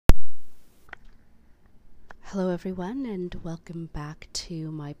Hello, everyone, and welcome back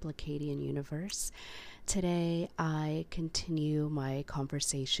to my Blacadian universe. Today, I continue my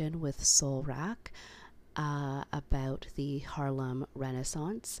conversation with Sol Rack about the Harlem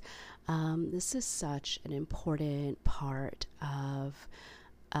Renaissance. This is such an important part of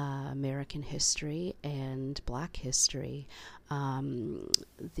American history and Black history.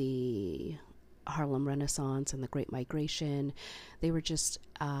 The Harlem Renaissance and the Great Migration, they were just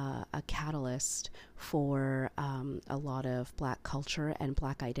a catalyst for a lot of Black culture and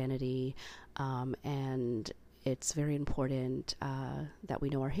Black identity. And it's very important that we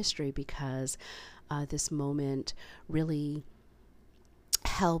know our history because this moment really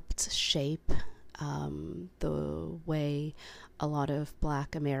helped shape the way a lot of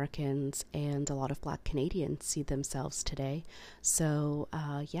Black Americans and a lot of Black Canadians see themselves today. So,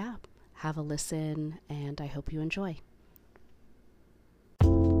 yeah, have a listen, and I hope you enjoy.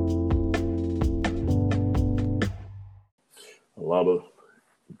 A lot of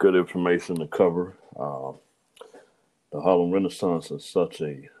good information to cover. The Harlem Renaissance is such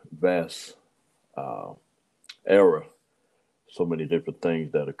a vast era. So many different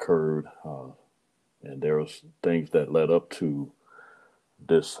things that occurred, and there was things that led up to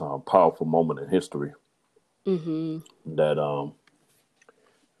this powerful moment in history Mm-hmm. that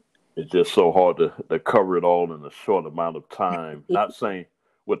it's just so hard to cover it all in a short amount of time. Not saying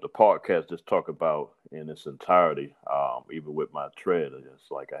with the podcast, just talk about in its entirety. Even with my thread, it's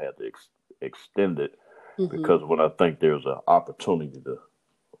like I had to extend it Mm-hmm. because when I think there's an opportunity to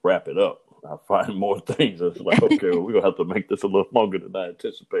wrap it up, I find more things. It's like, okay, well, we're gonna have to make this a little longer than I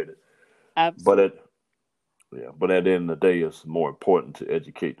anticipated. But Absolutely. at but at the end of the day, it's more important to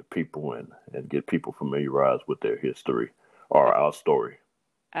educate the people and get people familiarized with their history or our story.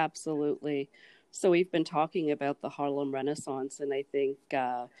 Absolutely. So we've been talking about the Harlem Renaissance, and I think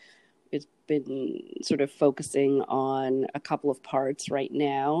it's been sort of focusing on a couple of parts right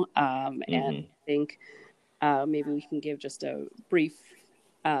now. And Hmm. I think maybe we can give just a brief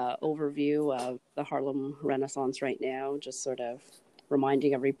overview of the Harlem Renaissance right now, just sort of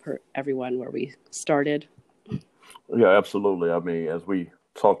reminding everyone where we started. Yeah, absolutely. I mean, as we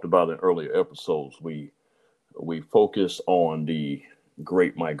talked about in earlier episodes, we focus on the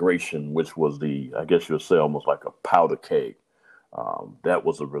Great Migration, which was I guess you'll say, almost like a powder keg. That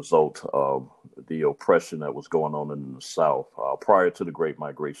was a result of the oppression that was going on in the South. Prior to the Great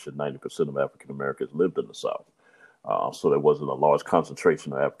Migration, 90% of African Americans lived in the South. So there wasn't a large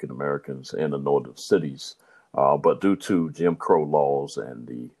concentration of African Americans in the northern cities. But due to Jim Crow laws and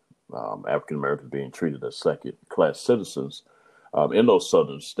the African Americans being treated as second class citizens in those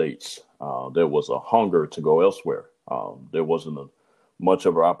southern states, there was a hunger to go elsewhere. There wasn't much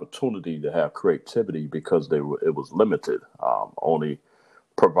of an opportunity to have creativity because it was limited, only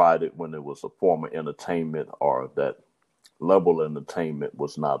provided when it was a form of entertainment or that level of entertainment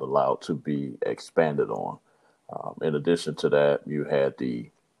was not allowed to be expanded on. In addition to that, you had the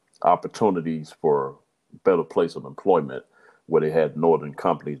opportunities for better place of employment where they had northern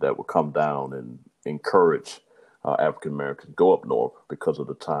companies that would come down and encourage African Americans go up north because of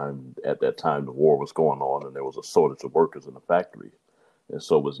the time at that time the war was going on and there was a shortage of workers in the factories, and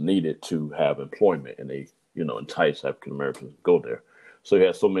so it was needed to have employment, and they entice African Americans to go there. So you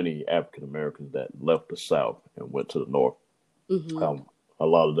had so many African Americans that left the South and went to the North. Mm-hmm. Um, a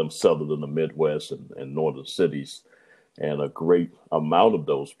lot of them settled in the Midwest and northern cities, and a great amount of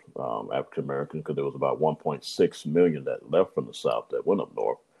those African Americans, because there was about 1.6 million that left from the South that went up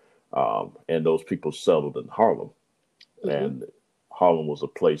north, and those people settled in Harlem. Mm-hmm. And Harlem was a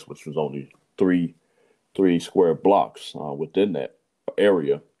place which was only three square blocks within that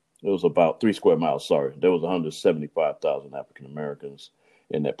area. It was about 3 square miles. Sorry, there was 175,000 African Americans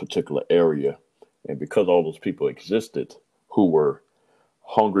in that particular area, and because all those people existed, who were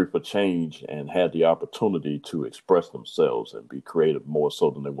hungry for change and had the opportunity to express themselves and be creative more so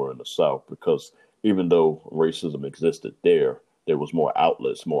than they were in the South. Because even though racism existed there was more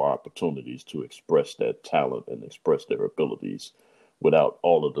outlets, more opportunities to express their talent and express their abilities without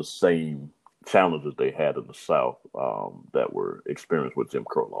all of the same challenges they had in the South that were experienced with Jim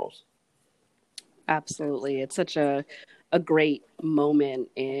Crow laws. Absolutely. It's such a great moment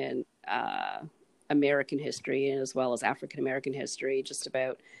in American history and as well as African American history, just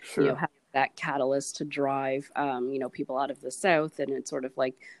about, Sure. having that catalyst to drive, people out of the South. And it's sort of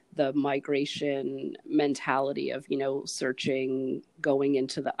like the migration mentality of, searching, going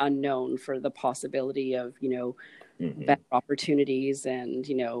into the unknown for the possibility of, Hmm. better opportunities. And,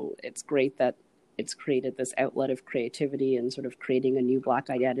 it's great that it's created this outlet of creativity and sort of creating a new Black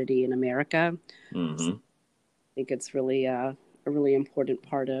identity in America. So Hmm. I think it's really a really important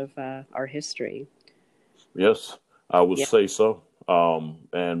part of our history. Yes, I would Yeah. say so.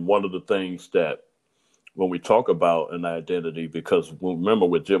 And one of the things that when we talk about an identity, because remember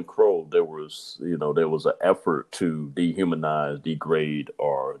with Jim Crow, there was an effort to dehumanize, degrade,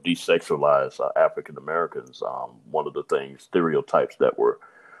 or desexualize African Americans. One of the things, stereotypes that were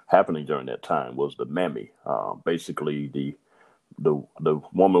happening during that time was the mammy, basically the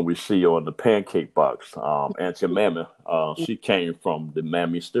woman we see on the pancake box, Auntie Mammy, she came from the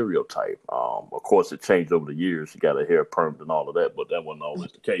mammy stereotype. Of course, it changed over the years. She got her hair permed and all of that, but that wasn't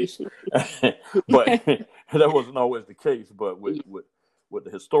always the case. But that wasn't always the case. But with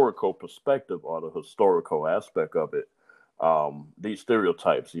the historical perspective or the historical aspect of it, these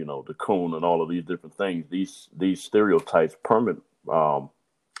stereotypes, the coon and all of these different things, these stereotypes permanent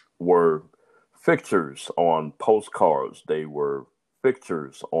were fixtures on postcards. They were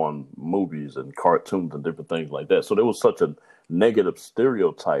fixtures on movies and cartoons and different things like that. So there was such a negative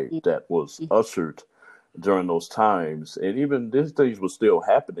stereotype that was ushered during those times. And even these things were still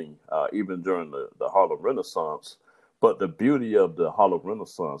happening, even during the Harlem Renaissance. But the beauty of the Harlem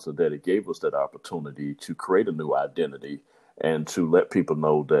Renaissance is that it gave us that opportunity to create a new identity and to let people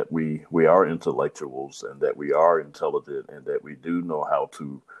know that we are intellectuals and that we are intelligent and that we do know how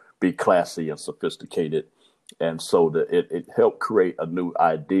to be classy and sophisticated. And so that it helped create a new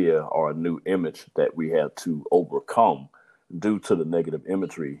idea or a new image that we had to overcome due to the negative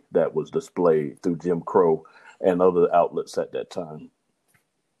imagery that was displayed through Jim Crow and other outlets at that time.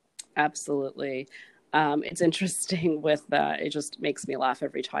 Absolutely. It's interesting with it just makes me laugh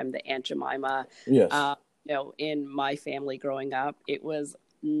every time the Aunt Jemima, Yes. in my family growing up, it was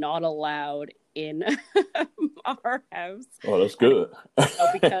not allowed in our house. Oh, that's good.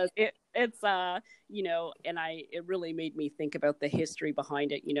 Because it's and it really made me think about the history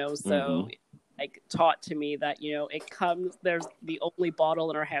behind it, so Mm-hmm. like taught to me that there's the only bottle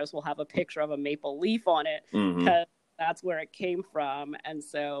in our house will have a picture of a maple leaf on it Mm-hmm. because that's where it came from. And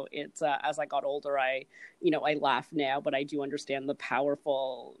so it's as I got older, I laugh now, but I do understand the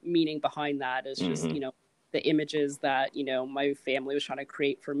powerful meaning behind that is just Mm-hmm. the images that my family was trying to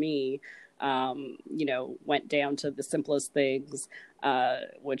create for me. Went down to the simplest things,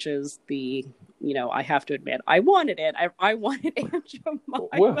 which is I have to admit, I wanted it. I wanted Aunt Jemima,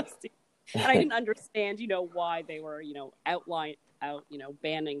 Well, and I didn't understand, why they were,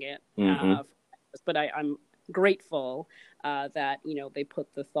 banning it. mm-hmm. But I'm grateful that they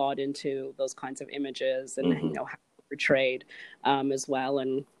put the thought into those kinds of images and Mm-hmm. how they're portrayed as well,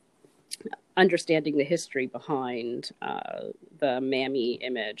 and understanding the history behind the mammy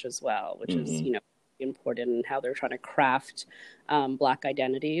image as well, which is Mm-hmm. important in how they're trying to craft Black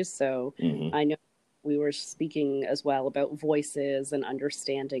identities. So Mm-hmm. I know we were speaking as well about voices and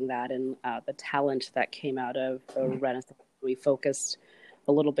understanding that and the talent that came out of the Renaissance. We focused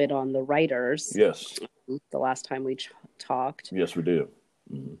a little bit on the writers Yes. the last time we talked. Yes, we did.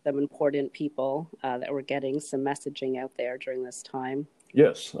 Mm-hmm. Some important people that were getting some messaging out there during this time.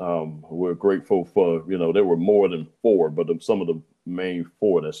 Yes, we're grateful for, there were more than four, but some of the main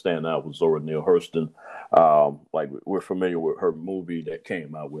four that stand out was Zora Neale Hurston. Like we're familiar with her movie that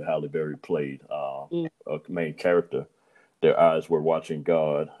came out with Halle Berry played Mm. a main character. Their eyes were watching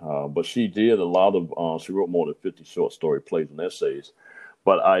God. But she did a lot of, she wrote more than 50 short story plays and essays.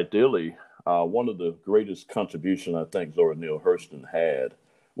 But ideally, one of the greatest contribution I think Zora Neale Hurston had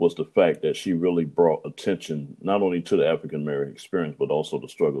was the fact that she really brought attention not only to the African American experience, but also the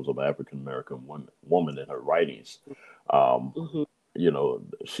struggles of African American woman in her writings. Um, Mm-hmm.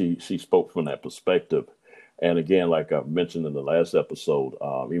 she spoke from that perspective. And again, like I mentioned in the last episode,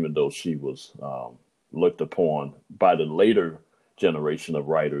 even though she was looked upon by the later generation of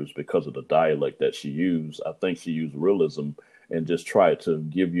writers because of the dialect that she used, I think she used realism and just tried to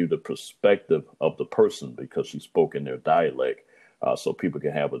give you the perspective of the person because she spoke in their dialect, so people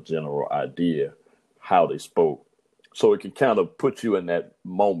can have a general idea how they spoke. So it can kind of put you in that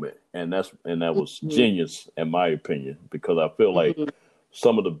moment, and that was Mm-hmm. genius in my opinion because I feel like Mm-hmm.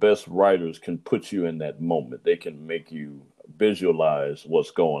 some of the best writers can put you in that moment. They can make you visualize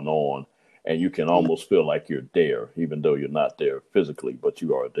what's going on, and you can almost feel like you're there, even though you're not there physically, but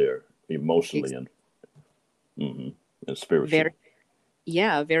you are there emotionally and mhm, and Very, spiritually.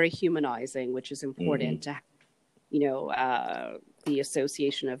 yeah, very humanizing, which is Hmm. important to, the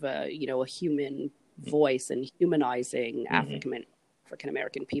association of a human voice and humanizing Hmm. African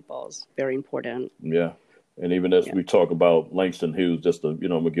American people is very important. Yeah. And even as Yeah. we talk about Langston Hughes, just to, I'm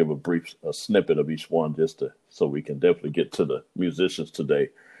gonna give a brief a snippet of each one just to so we can definitely get to the musicians today.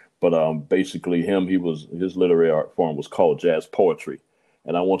 But basically his literary art form was called jazz poetry.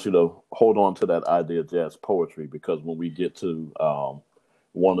 And I want you to hold on to that idea of jazz poetry because when we get to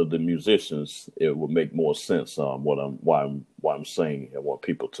one of the musicians, it would make more sense. Why I'm saying I want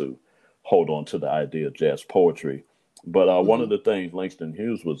people to hold on to the idea of jazz poetry. But one Mm-hmm. of the things Langston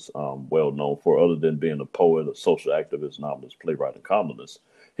Hughes was well known for, other than being a poet, a social activist, novelist, playwright, and columnist,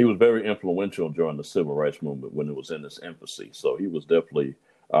 he was very influential during the civil rights movement when it was in its infancy. So he was definitely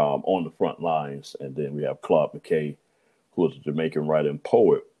on the front lines. And then we have Claude McKay, who was a Jamaican writer and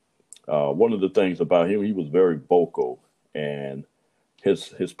poet. One of the things about him, he was very vocal, and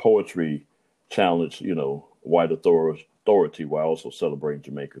his poetry challenged, white authority while also celebrating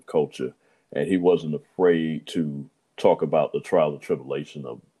Jamaican culture. And he wasn't afraid to talk about the trial and tribulation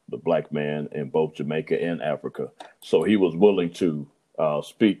of the black man in both Jamaica and Africa. So he was willing to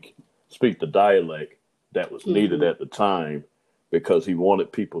speak the dialect that was needed Mm-hmm. at the time because he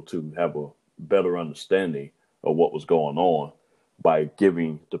wanted people to have a better understanding of what was going on by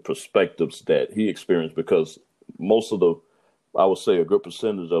giving the perspectives that he experienced. Because most of the, I would say a good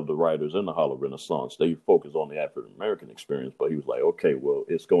percentage of the writers in the Harlem Renaissance, they focus on the African American experience, but he was like, okay, well,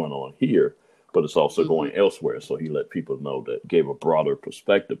 it's going on here, but it's also Mm-hmm. going elsewhere. So he let people know, that gave a broader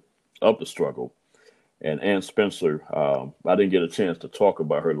perspective of the struggle. And Ann Spencer, I didn't get a chance to talk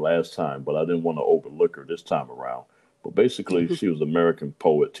about her last time, but I didn't want to overlook her this time around. But basically, she was an American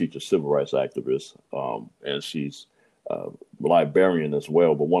poet, teacher, civil rights activist, and she's a librarian as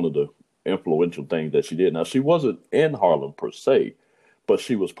well. But one of the influential things that she did, now she wasn't in Harlem per se, but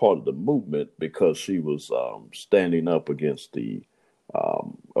she was part of the movement because she was standing up against the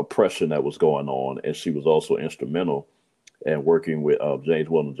oppression that was going on, and she was also instrumental in working with James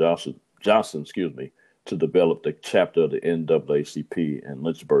Weldon Johnson, excuse me, to develop the chapter of the NAACP in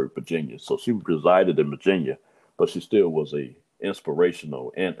Lynchburg, Virginia. So she resided in Virginia, but she still was a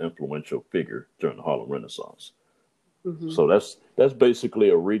inspirational and influential figure during the Harlem Renaissance. Mm-hmm. So that's basically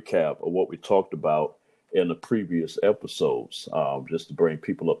a recap of what we talked about in the previous episodes, just to bring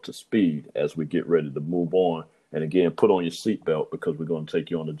people up to speed as we get ready to move on. And again, put on your seatbelt because we're going to take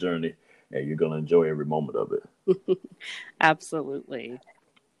you on a journey, and you're going to enjoy every moment of it. Absolutely.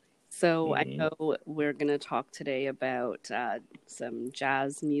 So I Hmm. know we're going to talk today about some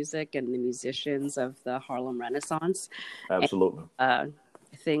jazz music and the musicians of the Harlem Renaissance. And Absolutely. I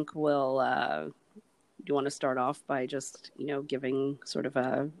think you want to start off by just, giving sort of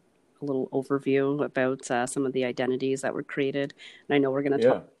a little overview about some of the identities that were created. And I know we're going to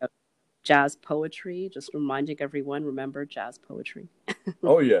talk Yeah. about jazz poetry, just reminding everyone, remember jazz poetry.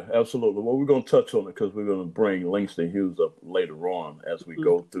 Oh yeah, absolutely. Well, we're going to touch on it because we're going to bring Langston Hughes up later on as we Mhm.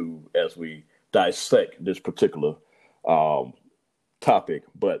 go through, as we dissect this particular um, topic.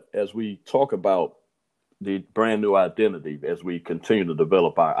 But as we talk about the brand new identity, as we continue to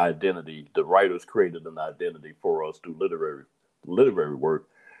develop our identity, the writers created an identity for us through literary work.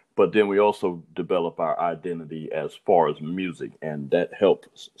 But then we also develop our identity as far as music, and that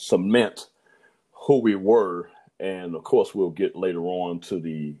helps cement who we were. And of course, we'll get later on to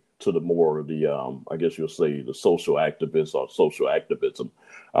the more the I guess you'll say the social activists or social activism,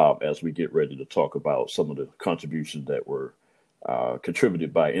 as we get ready to talk about some of the contributions that were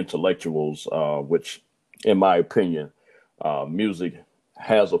contributed by intellectuals, which, in my opinion, music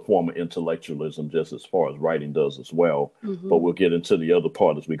has a form of intellectualism just as far as writing does as well. But Mhm. we'll get into the other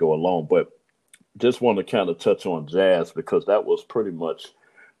part as we go along. But just want to kind of touch on jazz because that was pretty much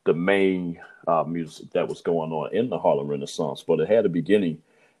the main music that was going on in the Harlem Renaissance. But it had a beginning,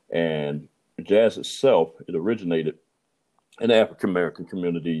 and jazz itself, it originated in the African American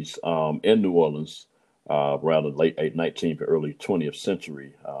communities in New Orleans around the late 19th and early 20th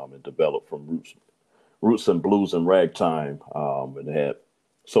century. It developed from roots and blues and ragtime, and it had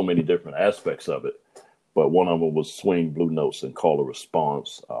so many different aspects of it. But one of them was swing, blue notes, and call and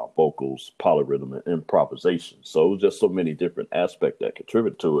response, vocals, polyrhythm, and improvisation. So it was just so many different aspects that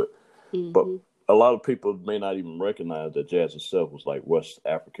contributed to it. But Mhm. a lot of people may not even recognize that jazz itself was like West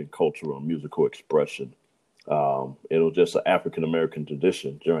African cultural and musical expression. It was just an African American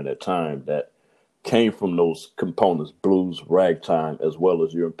tradition during that time that came from those components: blues, ragtime, as well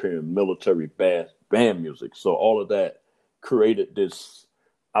as European military band music. So all of that created this,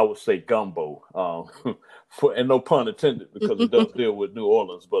 I would say, gumbo. And no pun intended, because it does deal with New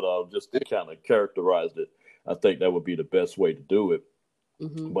Orleans, but just to kind of characterize it, I think that would be the best way to do it.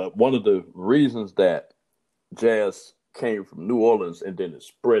 Mhm. But one of the reasons that jazz came from New Orleans and then it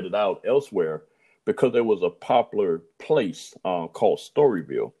spread it out elsewhere, because there was a popular place called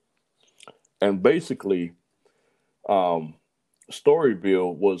Storyville. And basically, um,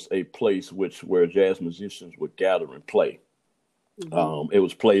 Storyville was a place where jazz musicians would gather and play. Mhm. It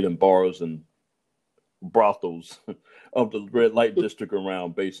was played in bars and brothels of the red light district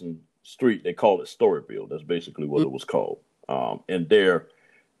around Basin Street. They called it Storyville. That's basically what it was called. And there,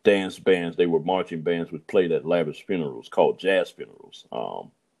 dance bands. They were marching bands which played at lavish funerals called jazz funerals.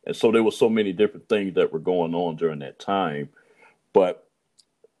 And so there were so many different things that were going on during that time. But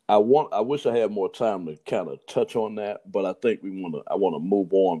I wish I had more time to kind of touch on that, but I think I want to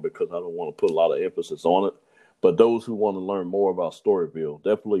move on because I don't want to put a lot of emphasis on it. But those who want to learn more about Storyville,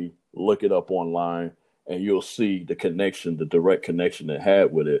 definitely look it up online, and you'll see the connection, the direct connection it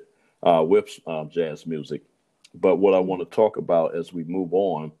had with it, with jazz music. But what I want to talk about as we move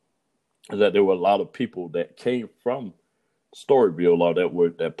on is that there were a lot of people that came from Storyville, or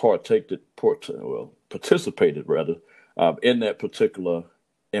that participated rather, in that particular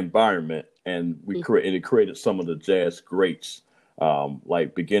environment, and it created some of the jazz greats.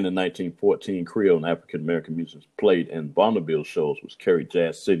 Like beginning in 1914, Creole and African American musicians played in vaudeville shows, which carried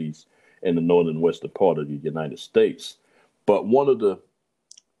jazz cities in the northern and western part of the United States. But one of the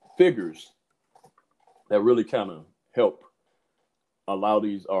figures that really kind of helped allow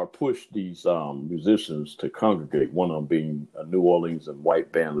these or push these musicians to congregate, one of them being a New Orleans and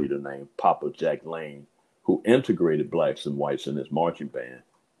white band leader named Papa Jack Lane, who integrated blacks and whites in his marching band.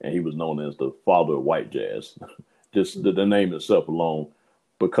 And he was known as the father of white jazz. Just the name itself alone,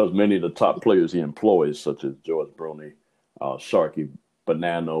 because many of the top players he employs, such as George Bruni, Sharkey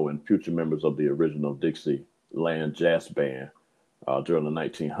Bonanno, and future members of the original Dixieland Jazz Band during the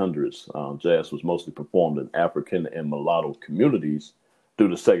 1900s. Jazz was mostly performed in African and mulatto communities due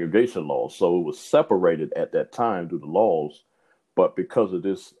to segregation laws. So it was separated at that time due to laws. But because of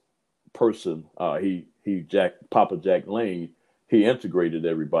this person, Papa Jack Lane, he integrated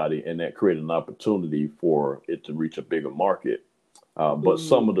everybody, and that created an opportunity for it to reach a bigger market. But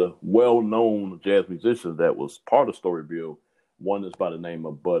some of the well-known jazz musicians that was part of Storyville, one is by the name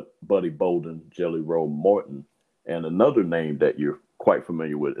of Buddy Bolden, Jelly Roll Morton, and another name that you're quite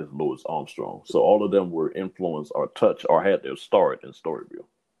familiar with is Louis Armstrong. So all of them were influenced or touched or had their start in Storyville.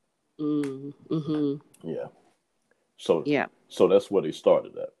 Yeah. So that's where they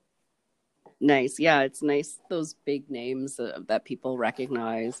started at. Nice. Yeah, it's nice. Those big names that people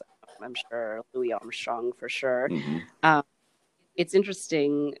recognize. I'm sure Louis Armstrong for sure. It's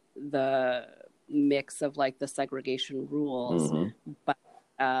interesting, the mix of like the segregation rules, but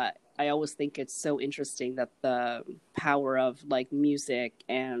I always think it's so interesting that the power of like music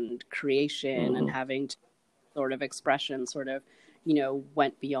and creation and having sort of expression sort of,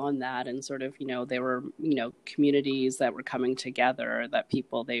 went beyond that, and sort of, there were, communities that were coming together, that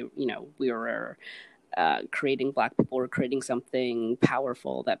people, we were creating, Black people were creating something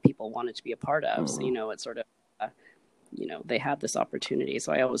powerful that people wanted to be a part of. So, it's sort of, they had this opportunity.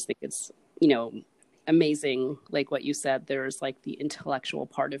 So I always think it's, amazing. Like what you said, there's like the intellectual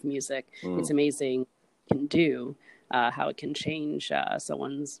part of music. It's amazing what it can do, how it can change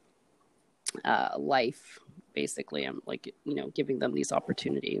someone's life. Basically, I'm like, giving them these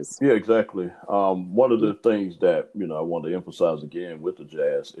opportunities. Yeah, exactly. One of the things that, I want to emphasize again with the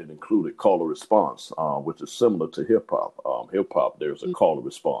jazz, it included call and response, which is similar to hip hop. Hip hop, there's a call and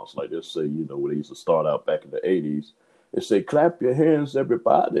response. Like they say, when they used to start out back in the 80s, they say, clap your hands,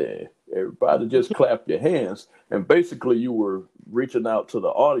 everybody. Everybody just clap your hands. And basically you were reaching out to the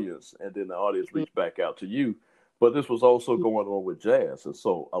audience, and then the audience reached back out to you. But this was also going on with jazz. And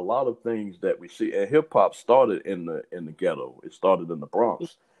so a lot of things that we see, and hip hop started in the ghetto. It started in the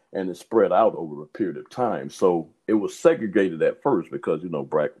Bronx, and it spread out over a period of time. So it was segregated at first because,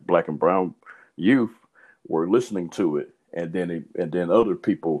 black and brown youth were listening to it. And then other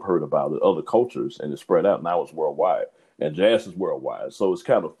people heard about it, other cultures, and it spread out. Now it's worldwide, and jazz is worldwide. So it's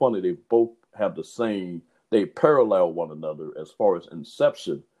kind of funny. They both have they parallel one another as far as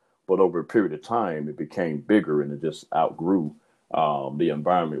inception. But over a period of time, it became bigger, and it just outgrew the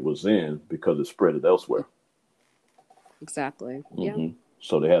environment it was in because it spread it elsewhere. Exactly. Yeah.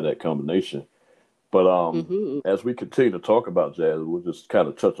 So they had that combination. But as we continue to talk about jazz, we'll just kind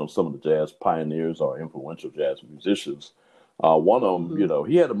of touch on some of the jazz pioneers or influential jazz musicians. One of them,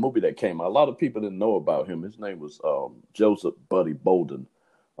 he had a movie that came out. A lot of people didn't know about him. His name was Joseph Buddy Bolden.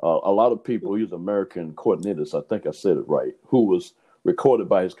 A lot of people, he was an American cornetist, I think I said it right, who was recorded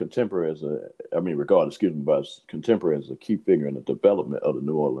by his contemporary by his contemporary as a key figure in the development of the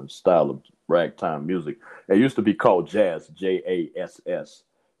New Orleans style of ragtime music. It used to be called jazz, Jass,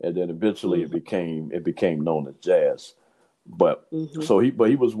 and then eventually it became known as jazz. But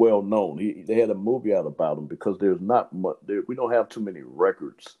he was well known. They had a movie out about him because there's not much. We don't have too many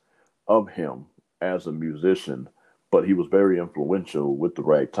records of him as a musician, but he was very influential with the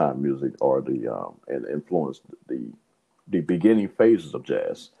ragtime music, or and influenced the beginning phases of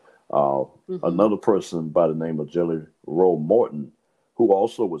jazz. Another person by the name of Jelly Roll Morton, who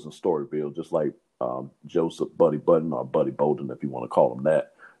also was in Storyville, just like Joseph Buddy Budden or Buddy Bolden, if you want to call him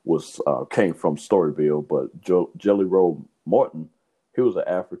that. was came from Storyville, but Jelly Roll Morton, he was an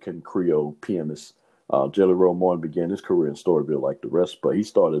African Creole pianist. Jelly Roll Morton began his career in Storyville like the rest, but he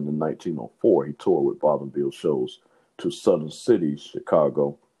started in 1904. He toured with vaudeville shows to southern cities,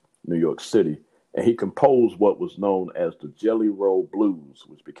 Chicago, New York City, and he composed what was known as the Jelly Roll Blues,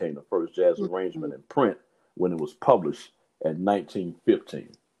 which became the first jazz arrangement in print when it was published in 1915.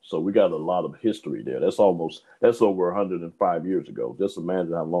 So we got a lot of history there. That's over 105 years ago. Just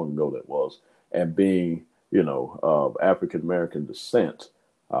imagine how long ago that was. And being, of African American descent,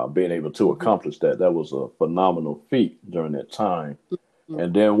 being able to accomplish that was a phenomenal feat during that time.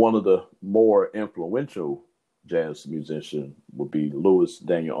 And then one of the more influential jazz musicians would be Louis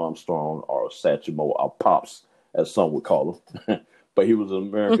Daniel Armstrong, or Satchmo, or Pops, as some would call him. But he was an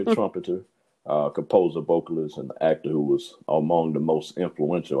American trumpeter, composer, vocalist, and actor who was among the most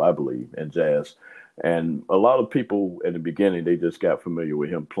influential, I believe, in jazz. And a lot of people in the beginning, they just got familiar with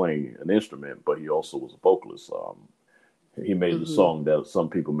him playing an instrument, but he also was a vocalist. He made the song that some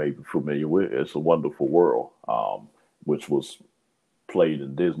people may be familiar with, "It's a Wonderful World," which was played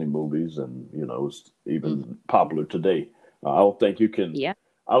in Disney movies, and it's even popular today. I don't think you can. Yeah.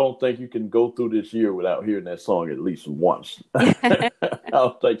 I don't think you can go through this year without hearing that song at least once. I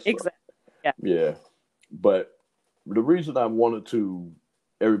don't think so. Exactly. Yeah. But the reason I wanted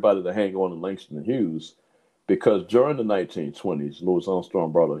everybody to hang on to Langston Hughes, because during the 1920s, Louis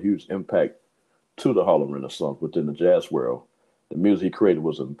Armstrong brought a huge impact to the Harlem Renaissance within the jazz world. The music he created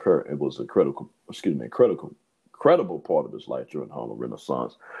was a critical part of his life during the Harlem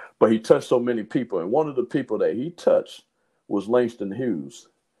Renaissance. But he touched so many people, and one of the people that he touched was Langston Hughes.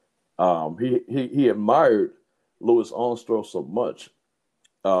 He admired Louis Armstrong so much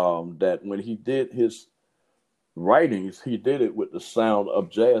that when he did his writings, he did it with the sound of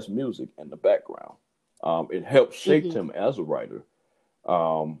jazz music in the background. It helped shape him as a writer.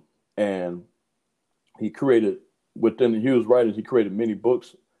 And he created, within the Hughes writings, he created many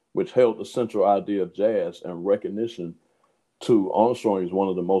books which held the central idea of jazz and recognition to Armstrong as one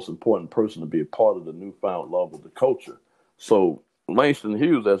of the most important persons to be a part of the newfound love of the culture. So Langston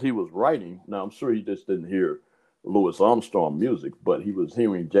Hughes, as he was writing, now I'm sure he just didn't hear Louis Armstrong music, but he was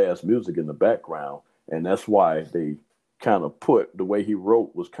hearing jazz music in the background. And that's why they kind of put, the way he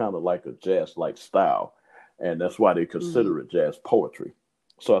wrote was kind of like a jazz-like style. And that's why they consider it jazz poetry.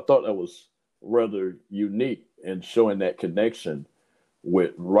 So I thought that was rather unique in showing that connection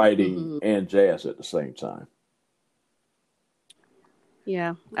with writing and jazz at the same time.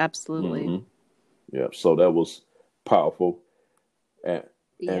 Yeah, absolutely. Yeah, so that was powerful. And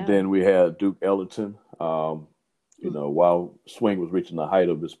then we had Duke Ellington. While swing was reaching the height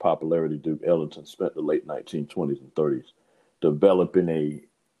of its popularity, Duke Ellington spent the late 1920s and 30s developing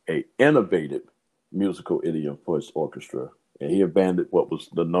a innovative musical idiom for his orchestra. And he abandoned what was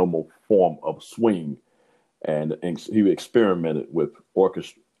the normal form of swing, and he experimented with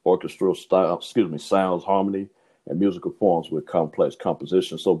orchestral sounds, harmony, and musical forms with complex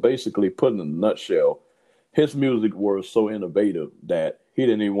composition. So basically, put in a nutshell, his music was so innovative that he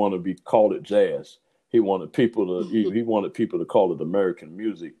didn't even want to be called it jazz. He wanted people to call it American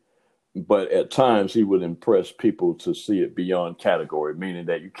music, but at times he would impress people to see it beyond category, meaning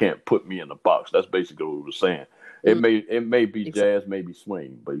that you can't put me in a box. That's basically what we were saying. It may be jazz, maybe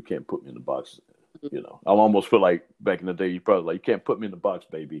swing, but you can't put me in the box. I almost feel like back in the day, you probably like, you can't put me in the box,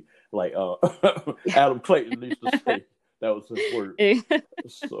 baby. Like Adam Clayton used to say, that was his word.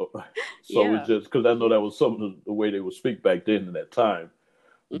 So it's just because I know that was some of the way they would speak back then in that time.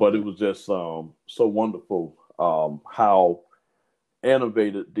 But it was just so wonderful how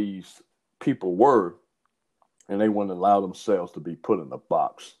innovative these people were, and they wouldn't allow themselves to be put in a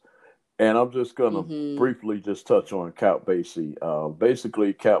box. And I'm just going to briefly just touch on Count Basie.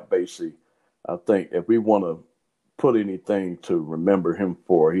 Basically, Count Basie, I think if we want to put anything to remember him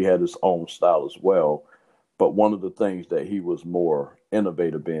for, he had his own style as well. But one of the things that he was more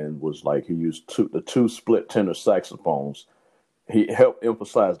innovative in was like he used the two split tenor saxophones. He helped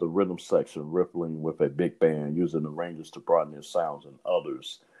emphasize the rhythm section, riffling with a big band, using the ranges to broaden his sounds and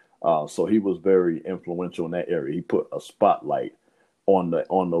others. So he was very influential in that area. He put a spotlight on the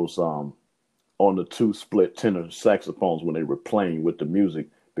two split tenor saxophones when they were playing with the music,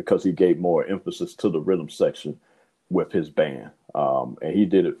 because he gave more emphasis to the rhythm section with his band. And he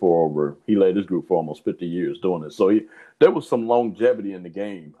did it he led his group for almost 50 years doing it. So there was some longevity in the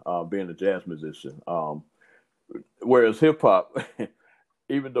game, being a jazz musician. Whereas hip hop,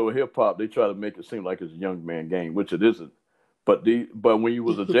 even though hip hop, they try to make it seem like it's a young man game, which it isn't. But when you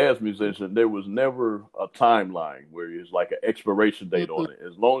was a jazz musician, there was never a timeline where it's like an expiration date on it.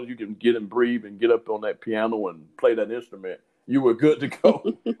 As long as you can get and breathe and get up on that piano and play that instrument, you were good to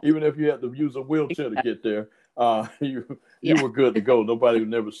go. Even if you had to use a wheelchair to get there, you Yeah. were good to go. Nobody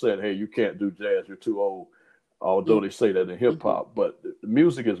never said, "Hey, you can't do jazz. You're too old." Although they say that in hip Mm-hmm. hop, but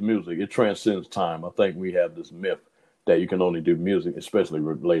music is music. It transcends time. I think we have this myth that you can only do music, especially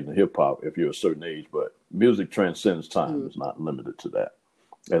related to hip hop, if you're a certain age. But music transcends time. Mm-hmm. It's not limited to that.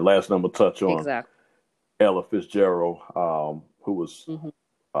 And last number touch on Exactly. Ella Fitzgerald, who was, Mm-hmm.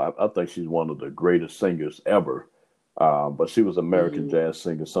 I think she's one of the greatest singers ever. But she was an American Mm-hmm. jazz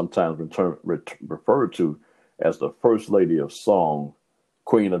singer, sometimes referred to as the first lady of song,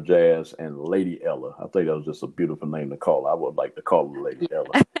 queen of jazz, and Lady Ella. I think that was just a beautiful name to call her. I would like to call her Lady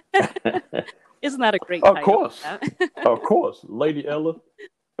Ella. Isn't that a great Of title? course, Yeah. of course, Lady Ella.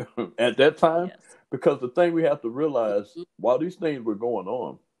 At that time, Yes. because the thing we have to realize, while these things were going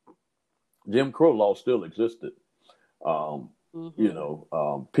on, Jim Crow law still existed. Um,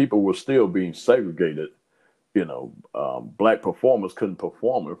 Mm-hmm. people were still being segregated. Black performers couldn't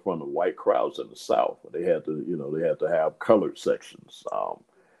perform in front of white crowds in the South. They had to have colored sections.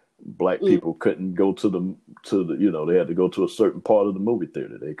 Black Mm-hmm. people couldn't go they had to go to a certain part of the movie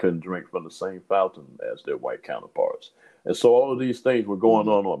theater. They couldn't drink from the same fountain as their white counterparts. And so all of these things were going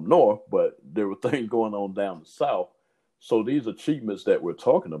Mm-hmm. on up north, but there were things going on down the south. So these achievements that we're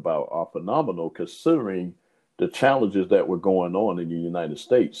talking about are phenomenal considering the challenges that were going on in the United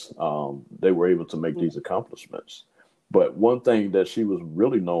States. They were able to make these accomplishments. But one thing that she was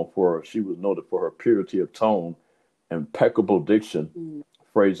really known for, she was noted for her purity of tone, impeccable diction, Mm-hmm.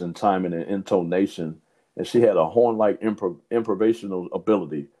 phrasing, timing, and intonation. And she had a horn-like improvisational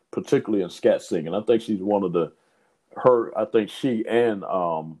ability, particularly in scat singing. I think she's one of the her. I think she and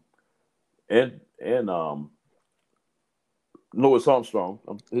Louis Armstrong.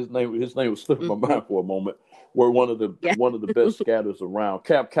 His name was slipping my Mm-hmm. mind for a moment. Were Yeah. one of the best scatters around.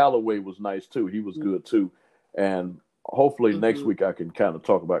 Cap Calloway was nice too. He was good too. And hopefully next Mm-hmm. week I can kind of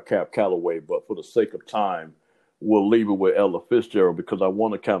talk about Cap Calloway. But for the sake of time, we'll leave it with Ella Fitzgerald because I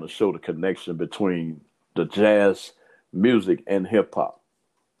want to kind of show the connection between the jazz music and hip hop.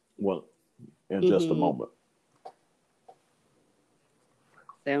 Well, in just a Mm-hmm. moment.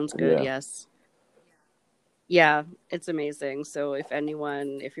 Sounds good. Yeah. Yes. Yeah, it's amazing. So if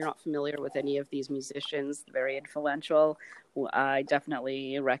you're not familiar with any of these musicians, very influential, I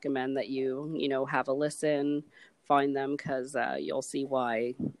definitely recommend that you have a listen, find them because you'll see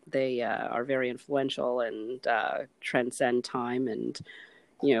why they are very influential and transcend time and,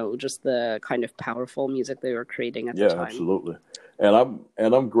 just the kind of powerful music they were creating at the Yeah, time. absolutely. And I'm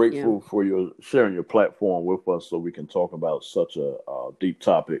Yeah. grateful for your sharing your platform with us so we can talk about such a deep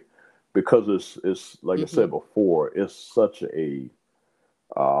topic because it's like I Mm-hmm. said before, it's such a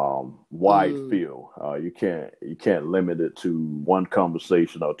wide Mm. field. You can't limit it to one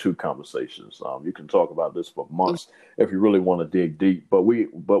conversation or two conversations. You can talk about this for months if you really want to dig deep. We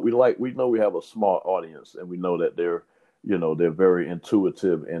know we have a smart audience, and we know that they're very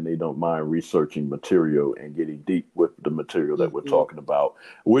intuitive and they don't mind researching material and getting deep with the material that we're Mm-hmm. talking about.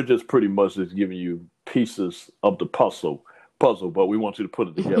 We're just pretty much just giving you pieces of the puzzle, but we want you to put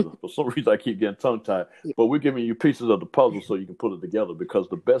it together. For some reason, I keep getting tongue tied, Yeah. but we're giving you pieces of the puzzle so you can put it together because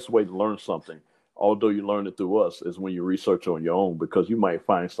the best way to learn something, although you learn it through us, is when you research on your own because you might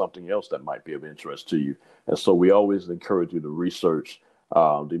find something else that might be of interest to you. And so we always encourage you to research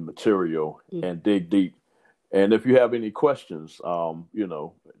the material and dig deep. And if you have any questions,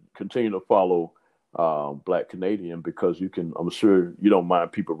 continue to follow Black Canadian because I'm sure you don't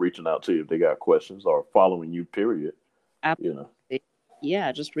mind people reaching out to you if they got questions or following you, period. You know, Absolutely.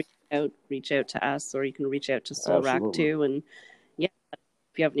 Yeah, just reach out to us, or you can reach out to Soul Rack absolutely. too. And yeah,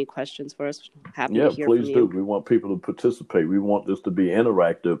 if you have any questions for us, happy to Yeah, hear from please do. you. We want people to participate. We want this to be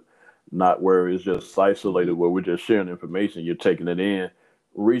interactive, not where it's just isolated, Mm-hmm. where we're just sharing information. You're taking it in,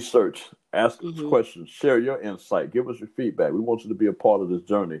 research, ask us Mm-hmm. questions, share your insight, give us your feedback. We want you to be a part of this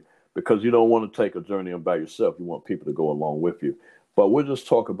journey because you don't want to take a journey by yourself. You want people to go along with you. But we'll just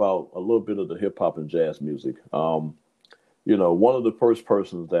talk about a little bit of the hip hop and jazz music. One of the first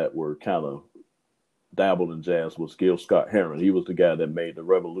persons that were kind of dabbled in jazz was Gil Scott Heron. He was the guy that made The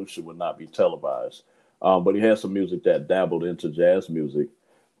Revolution Would Not Be Televised. But he had some music that dabbled into jazz music.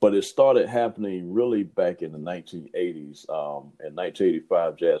 But it started happening really back in the 1980s. In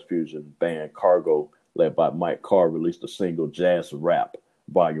 1985, jazz fusion band Cargo, led by Mike Carr, released the single Jazz Rap,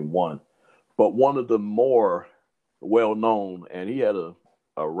 Volume 1. But one of the more well known, and he had a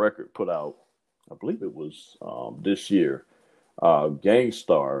record put out, I believe it was this year,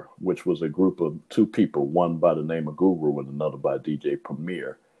 Gangstar, which was a group of two people, one by the name of Guru and another by DJ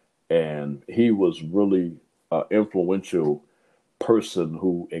Premier. And he was really influential person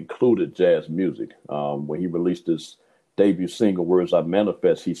who included jazz music. When he released this debut single, Words I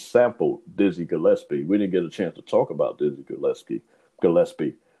Manifest, he sampled Dizzy Gillespie. We didn't get a chance to talk about Dizzy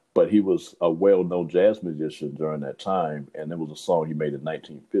Gillespie, but he was a well-known jazz musician during that time, and there was a song he made in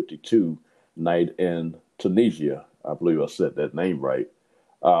 1952, Night in Tunisia. I believe I said that name right.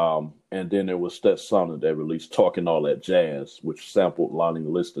 And then there was that song that released, Talking All That Jazz, which sampled Lonnie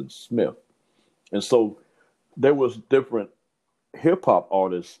Liston Smith. And so there was different hip hop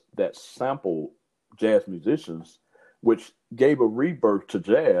artists that sampled jazz musicians, which gave a rebirth to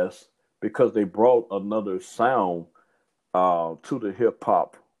jazz because they brought another sound to the hip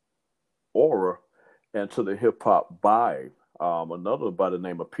hop aura and to the hip hop vibe. Another by the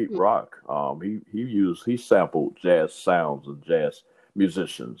name of Pete Rock, he sampled jazz sounds and jazz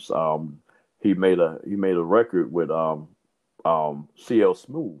musicians. He made a record with CL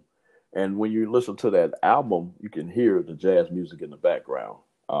Smooth, and when you listen to that album, you can hear the jazz music in the background.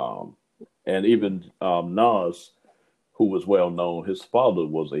 And even Nas, who was well known, his father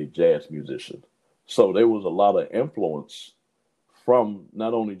was a jazz musician. So there was a lot of influence from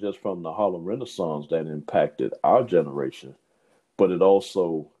not only just from the Harlem Renaissance that impacted our generation, but it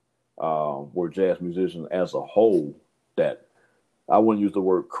also were jazz musicians as a whole that, I wouldn't use the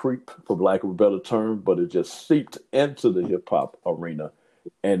word creep for lack of a better term, but it just seeped into the hip hop arena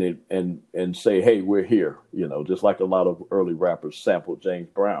and say, hey, we're here, just like a lot of early rappers sampled James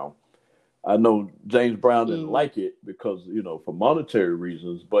Brown. I know James Brown didn't like it because, for monetary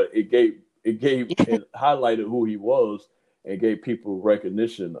reasons, but it highlighted who he was and gave people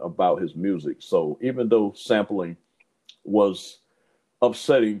recognition about his music. So even though sampling was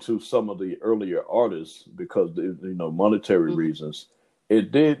upsetting to some of the earlier artists because, monetary reasons,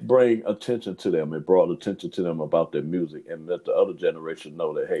 it did bring attention to them. It brought attention to them about their music and let the other generation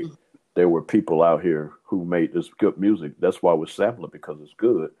know that, hey, there were people out here who made this good music. That's why we're sampling, because it's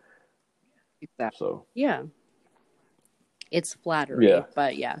good. Exactly. So yeah, it's flattery,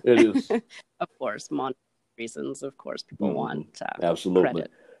 but yeah, it is. Of course, monetary reasons. Of course, people want absolutely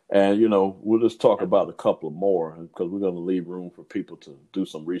credit. And we'll just talk about a couple of more because we're going to leave room for people to do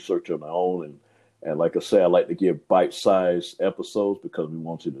some research on their own. And like I say, I like to give bite-sized episodes because we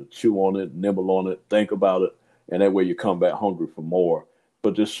want you to chew on it, nibble on it, think about it, and that way you come back hungry for more.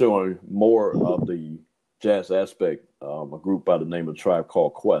 But just showing more of the jazz aspect, a group by the name of Tribe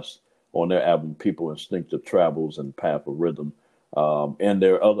Called Quest, on their album People Instinctive Travels and Path of Rhythm, and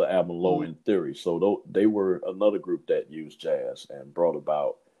their other album Low End Theory. So they were another group that used jazz and brought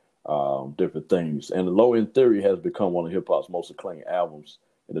about different things. And Low End Theory has become one of hip hop's most acclaimed albums,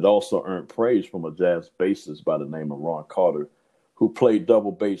 and it also earned praise from a jazz bassist by the name of Ron Carter, who played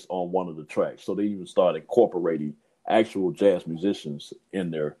double bass on one of the tracks. So they even started incorporating actual jazz musicians in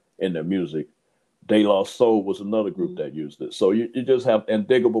their music. De La Soul was another group that used it. So you just have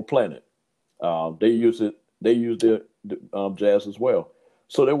Indigable Planet. They use it. They used the jazz as well.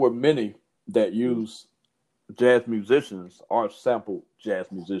 So there were many that used jazz musicians or sampled jazz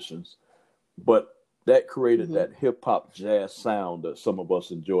musicians, but that created that hip hop jazz sound that some of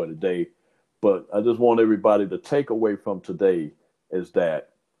us enjoy today. But I just want everybody to take away from today is that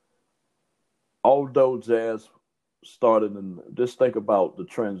although jazz started just think about the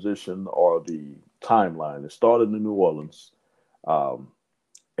transition or the timeline. It started in New Orleans,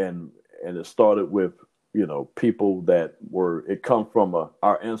 and it started with people that it come from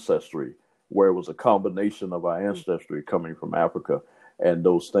our ancestry, where it was a combination of our ancestry coming from Africa, and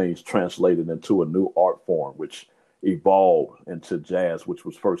those things translated into a new art form, which evolved into jazz, which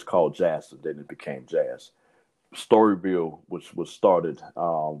was first called jazz, and then it became jazz. Storyville, which was started,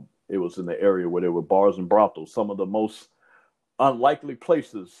 it was in the area where there were bars and brothels, some of the most unlikely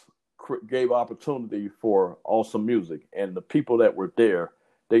places gave opportunity for awesome music. And the people that were there,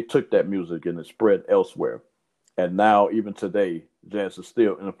 they took that music and it spread elsewhere. And now, even today, jazz is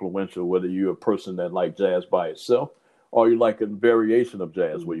still influential, whether you're a person that like jazz by itself or you like a variation of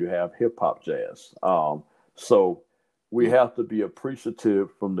jazz where you have hip hop jazz. So we have to be appreciative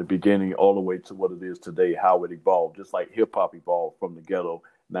from the beginning all the way to what it is today, how it evolved, just like hip hop evolved from the ghetto.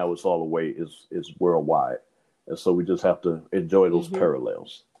 Now it's all the way is worldwide. And so we just have to enjoy those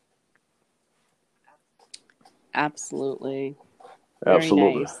parallels. Absolutely.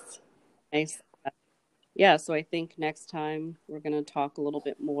 Absolutely. Nice. Yeah, so I think next time we're going to talk a little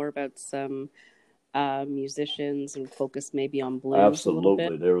bit more about some musicians and focus maybe on blues.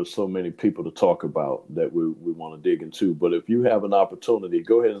 Absolutely. There are so many people to talk about that we want to dig into. But if you have an opportunity,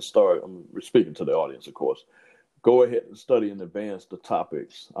 go ahead and start. We're speaking to the audience, of course. Go ahead and study in advance the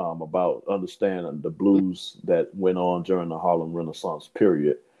topics about understanding the blues that went on during the Harlem Renaissance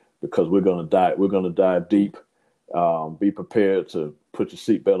period, because we're going to dive deep. Be prepared to put your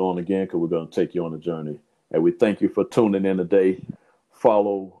seatbelt on again, because we're going to take you on a journey And we thank you for tuning in today.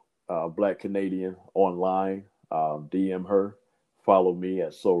 Follow Black Canadian online. DM her. Follow me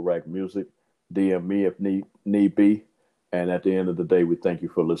at Soul Rack Music. DM me if need be. And at the end of the day, we thank you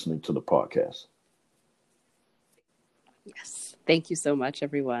for listening to the podcast. Yes. Thank you so much,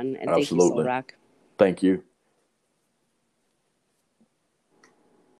 everyone. And thank you, Soul Absolutely. Rack. Thank you.